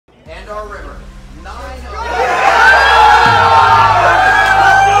And our river. 9.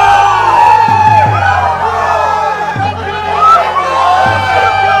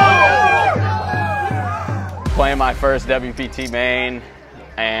 Playing my first WPT main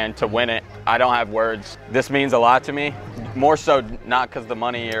and to win it, I don't have words. This means a lot to me, more so not because the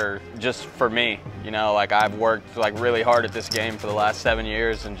money or just for me. You know, like I've worked like really hard at this game for the last 7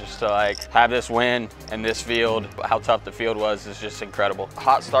 years, and just to like have this win in this field, how tough the field was, is just incredible.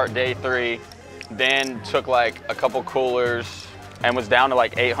 Hot start day 3, then took like a couple coolers and was down to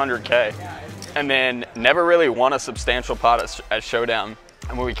like 800K, and then never really won a substantial pot at Showdown.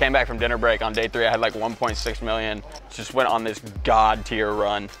 And when we came back from dinner break on day 3, I had like 1.6 million. Just went on this god tier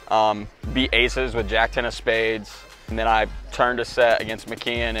run. Beat aces with Jack 10 of spades. And then I turned a set against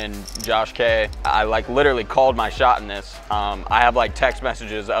McKeon and Josh K. I like literally called my shot in this. I have like text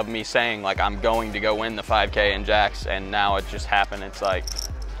messages of me saying like I'm going to go win the 5K in Jacks, and now it just happened. It's like,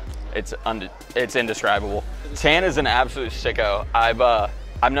 it's indescribable. Tan is an absolute sicko.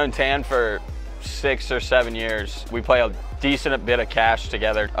 I've known Tan for 6 or 7 years. We play a decent bit of cash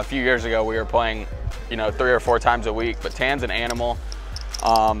together. A few years ago we were playing, you know, 3 or 4 times a week, but Tan's an animal.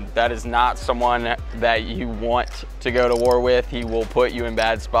 That is not someone that you want to go to war with. He will put you in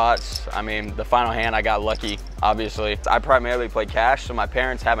bad spots. I mean, the final hand I got lucky, obviously. I primarily play cash, so my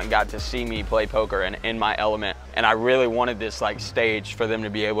parents haven't got to see me play poker and in my element. And I really wanted this like stage for them to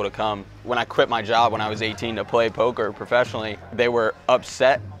be able to come. When I quit my job when I was 18 to play poker professionally, they were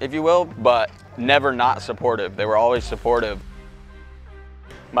upset, if you will, but never not supportive. They were always supportive.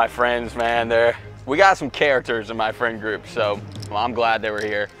 My friends, man, we got some characters in my friend group, so I'm glad they were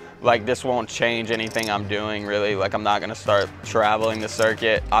here. Like, this won't change anything I'm doing, really. Like, I'm not gonna start traveling the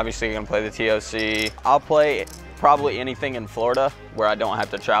circuit. Obviously, I'm gonna play the TOC. I'll play probably anything in Florida where I don't have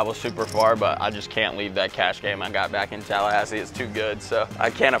to travel super far, but I just can't leave that cash game I got back in Tallahassee. It's too good, so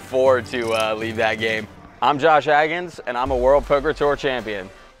I can't afford to leave that game. I'm Josh Adkins, and I'm a World Poker Tour champion.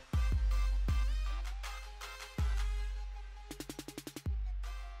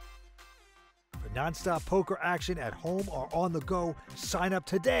 Non-stop poker action at home or on the go. Sign up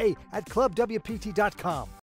today at ClubWPT.com.